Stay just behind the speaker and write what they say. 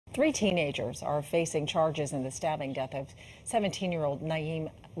Three teenagers are facing charges in the stabbing death of 17-year-old Naeem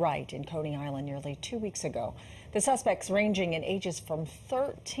Wright in Coney Island nearly 2 weeks ago. The suspects, ranging in ages from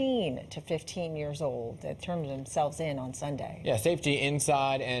 13 to 15 years old, had turned themselves in on Sunday. Yeah, safety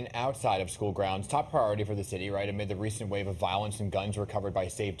inside and outside of school grounds, top priority for the city, right, amid the recent wave of violence and guns recovered by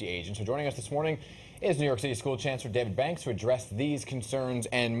safety agents. So joining us this morning is New York City School Chancellor David Banks to address these concerns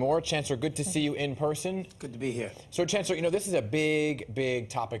and more. Chancellor, good to see you in person. Good to be here. So, Chancellor, you know, this is a big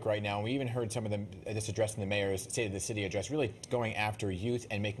topic right now. We even heard some of this address in the mayor's State of the City address, really going after youth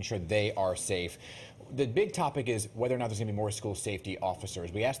and making sure they are safe. The big topic is whether or not there's going to be more school safety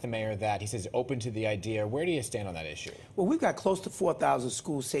officers. We asked the mayor that. He says open to the idea. Where do you stand on that issue? Well, we've got close to 4,000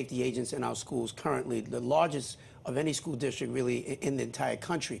 school safety agents in our schools currently, the largest of any school district really in the entire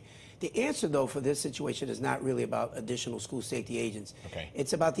country. The answer, though, for this situation is not really about additional school safety agents. Okay.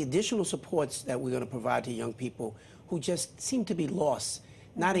 It's about the additional supports that we're going to provide to young people who just seem to be lost,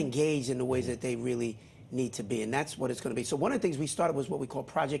 not engaged in the ways that they really need to be, and that's what it's going to be. So one of the things we started was what we call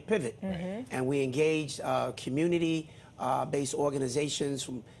Project Pivot, and we engaged community-based organizations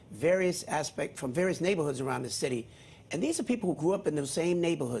from various neighborhoods around the city, and these are people who grew up in those same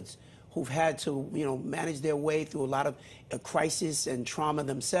neighborhoods, who've had to, manage their way through a lot of crisis and trauma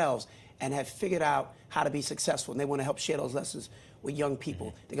themselves, and have figured out how to be successful. And they want to help share those lessons with young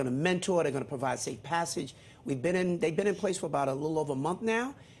people. They're going to mentor. They're going to provide safe passage. They've been in place for about a little over a month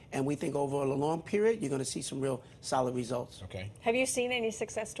now. And we think over a long period, you're going to see some real solid results. Okay. Have you seen any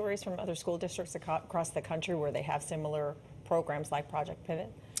success stories from other school districts across the country where they have similar programs like Project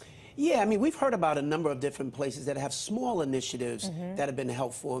Pivot? Yeah, I mean, we've heard about a number of different places that have small initiatives that have been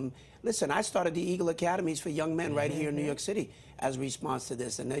helpful. And listen, I started the Eagle Academies for young men right here in New York City as a response to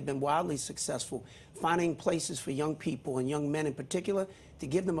this, and they've been wildly successful, finding places for young people and young men in particular to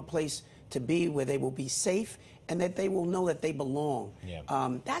give them a place to be where they will be safe and that they will know that they belong. Yeah.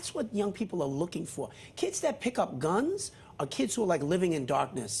 That's what young people are looking for. Kids that pick up guns are kids who are like living in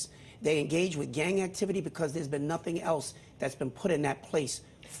darkness. They engage with gang activity because there's been nothing else that's been put in that place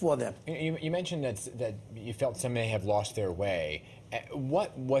for them. You mentioned that you felt some may have lost their way.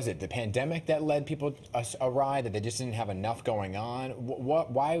 What was it, the pandemic that led people awry, that they just didn't have enough going on?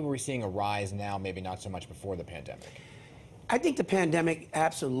 Why were we seeing a rise now, maybe not so much before the pandemic? I think the pandemic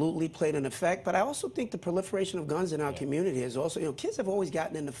absolutely played an effect, but I also think the proliferation of guns in our community is also, kids have always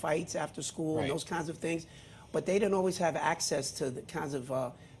gotten into fights after school and those kinds of things, but they didn't always have access to the kinds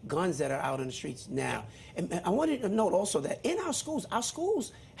of guns that are out in the streets now. And I wanted to note also that in our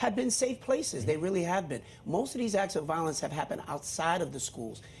schools have been safe places. They really have been. Most of these acts of violence have happened outside of the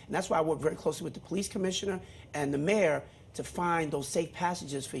schools. And that's why I work very closely with the police commissioner and the mayor to find those safe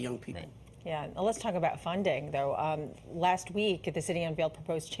passages for young people. Right. Yeah, well, let's talk about funding, though. Last week, the city unveiled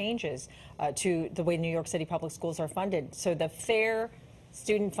proposed changes to the way New York City public schools are funded. So the Fair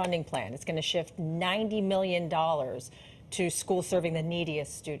Student Funding Plan is going to shift $90 million to schools serving the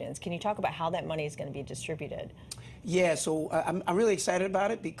neediest students. Can you talk about how that money is going to be distributed? Yeah, so I'm really excited about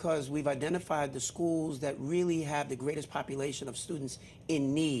it because we've identified the schools that really have the greatest population of students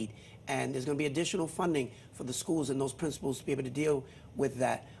in need. And there's going to be additional funding for the schools and those principals to be able to deal with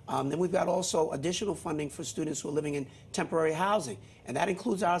that. Then we've got also additional funding for students who are living in temporary housing. And that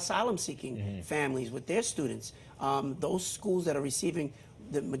includes our asylum-seeking families with their students. Those schools that are receiving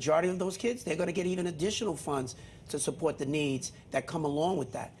the majority of those kids, they're going to get even additional funds to support the needs that come along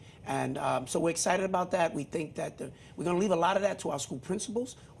with that. And so we're excited about that. We think that we're going to leave a lot of that to our school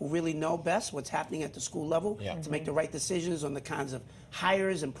principals who really know best what's happening at the school level to make the right decisions on the kinds of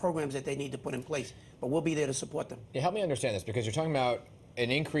hires and programs that they need to put in place. But we'll be there to support them. Yeah, help me understand this, because you're talking about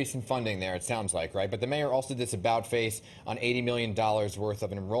an increase in funding there, it sounds like, right? But the mayor also did this about-face on $80 million worth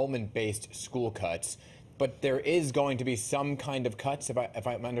of enrollment-based school cuts. But there is going to be some kind of cuts, if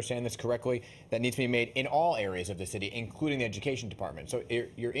I understand this correctly, that needs to be made in all areas of the city, including the education department. So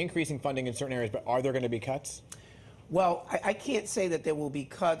you're increasing funding in certain areas, but are there going to be cuts? Well, I can't say that there will be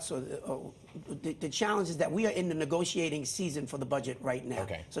cuts. The challenge is that we are in the negotiating season for the budget right now.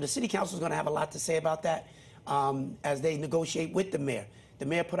 Okay. So the city council is going to have a lot to say about that as they negotiate with the mayor. The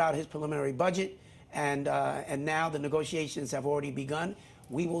mayor put out his preliminary budget, and now the negotiations have already begun.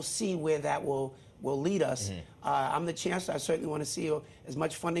 We will see where that will lead us. I'm the chancellor. I certainly want to see as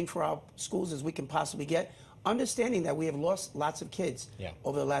much funding for our schools as we can possibly get, understanding that we have lost lots of kids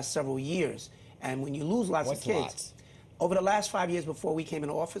over the last several years. And when you lose lots of kids, over the last 5 years before we came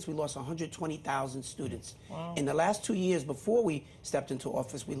into office, we lost 120,000 students. Wow. In the last 2 years before we stepped into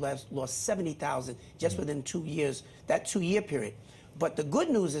office, we lost 70,000 just within 2 years, that 2-year period. But the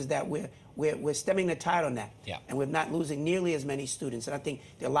good news is that we're stemming the tide on that. Yeah. And we're not losing nearly as many students. And I think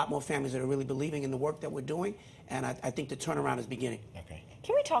there are a lot more families that are really believing in the work that we're doing. And I think the turnaround is beginning. Okay.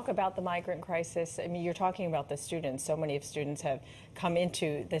 Can we talk about the migrant crisis? I mean, you're talking about the students. So many of students have come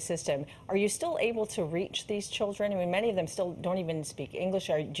into the system. Are you still able to reach these children? I mean, many of them still don't even speak English.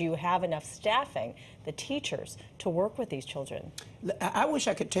 Do you have enough staffing, the teachers, to work with these children? I wish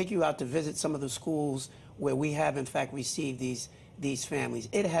I could take you out to visit some of the schools where we have, in fact, received these families.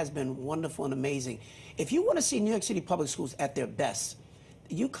 It has been wonderful and amazing. If you want to see New York City public schools at their best,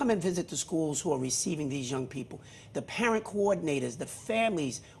 you come and visit the schools who are receiving these young people, the parent coordinators, the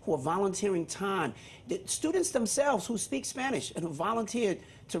families who are volunteering time, the students themselves who speak Spanish and who volunteered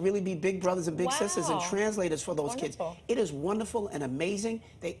to really be big brothers and big sisters and translators for those kids. It is wonderful and amazing.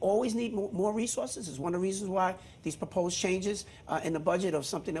 They always need more resources. It's one of the reasons why these proposed changes in the budget are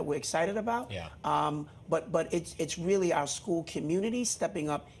something that we're excited about. Yeah. But it's really our school community stepping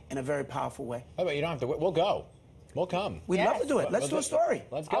up in a very powerful way. Oh, but you don't have to. We'll go. We'll come. We'd love to do it. Let's do a story.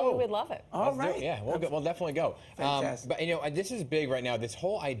 Let's go. Oh, we would love it. All right. Yeah, we'll definitely go. Fantastic. But, this is big right now, this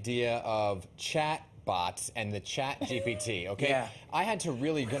whole idea of chat bots and the chat GPT, okay? Yeah. I had to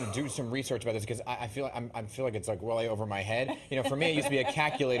really do some research about this because I feel like it's like way over my head. For me, it used to be a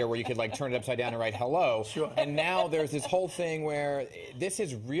calculator where you could like turn it upside down and write hello. Sure. And now there's this whole thing where this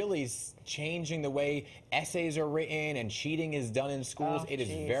is really changing the way essays are written and cheating is done in schools. It is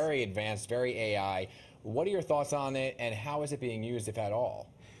very advanced, very AI. What are your thoughts on it, and how is it being used, if at all?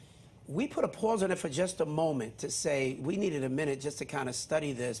 We put a pause on it for just a moment to say we needed a minute just to kind of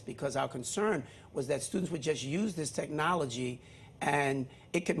study this, because our concern was that students would just use this technology and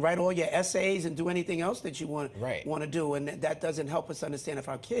it can write all your essays and do anything else that you want to do, and that doesn't help us understand if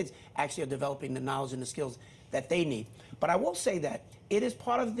our kids actually are developing the knowledge and the skills that they need. But I will say that it is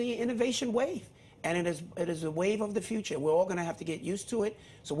part of the innovation wave. And it is a wave of the future. We're all going to have to get used to it.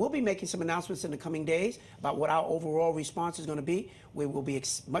 So we'll be making some announcements in the coming days about what our overall response is going to be. We will be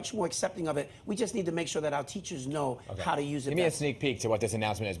much more accepting of it. We just need to make sure that our teachers know how to use it. Give me a sneak peek to what this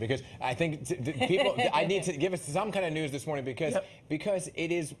announcement is, because I think people. I need to give us some kind of news this morning because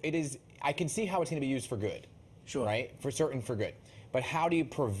it is. I can see how it's going to be used for good. Sure. Right. For good. But how do you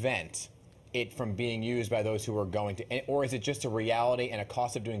prevent it from being used by those who are going to, or is it just a reality and a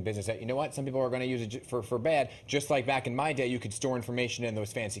cost of doing business that, some people are going to use it for bad, just like back in my day you could store information in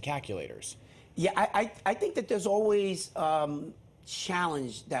those fancy calculators? Yeah, I think that there's always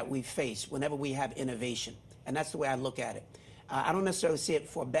challenge that we face whenever we have innovation, and that's the way I look at it. I don't necessarily see it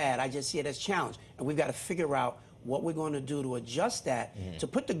for bad, I just see it as challenge, and we've got to figure out what we're going to do to adjust that, to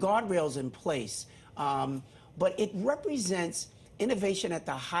put the guardrails in place. But it represents innovation at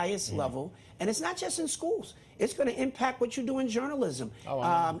the highest level, and it's not just in schools. It's going to impact what you do in journalism,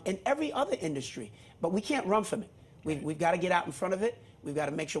 in every other industry. But we can't run from it. We've got to get out in front of it. We've got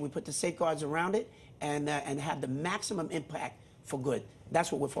to make sure we put the safeguards around it and have the maximum impact for good.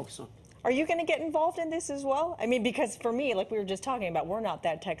 That's what we're focused on. Are you going to get involved in this as well? I mean, because for me, like we were just talking about, we're not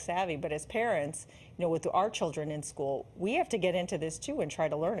that tech savvy, but as parents, with our children in school, we have to get into this too and try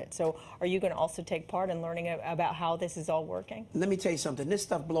to learn it. So are you going to also take part in learning about how this is all working? Let me tell you something. This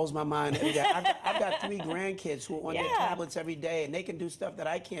stuff blows my mind every day. I've got 3 grandkids who are on their tablets every day, and they can do stuff that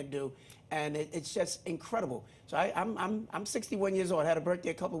I can't do, and it's just incredible. So I'm 61 years old. I had a birthday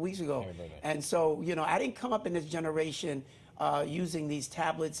a couple of weeks ago. And so, I didn't come up in this generation using these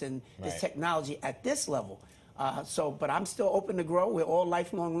tablets and this technology at this level. But I'm still open to grow. We're all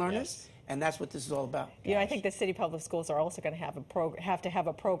lifelong learners. And that's what this is all about. I think the city public schools are also going to have a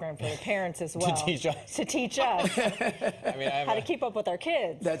program for the parents as well. To teach us. How to keep up with our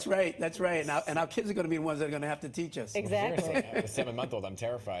kids. That's right. And our kids are going to be the ones that are going to have to teach us. Exactly. The 7-month-old, I'm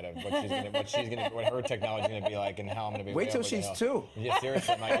terrified of what her technology is going to be like and how I'm going to be. Wait till she's 2. Yeah,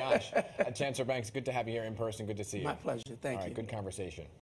 seriously, my gosh. Chancellor Banks, good to have you here in person. Good to see you. My pleasure. Thank you. All right, good conversation.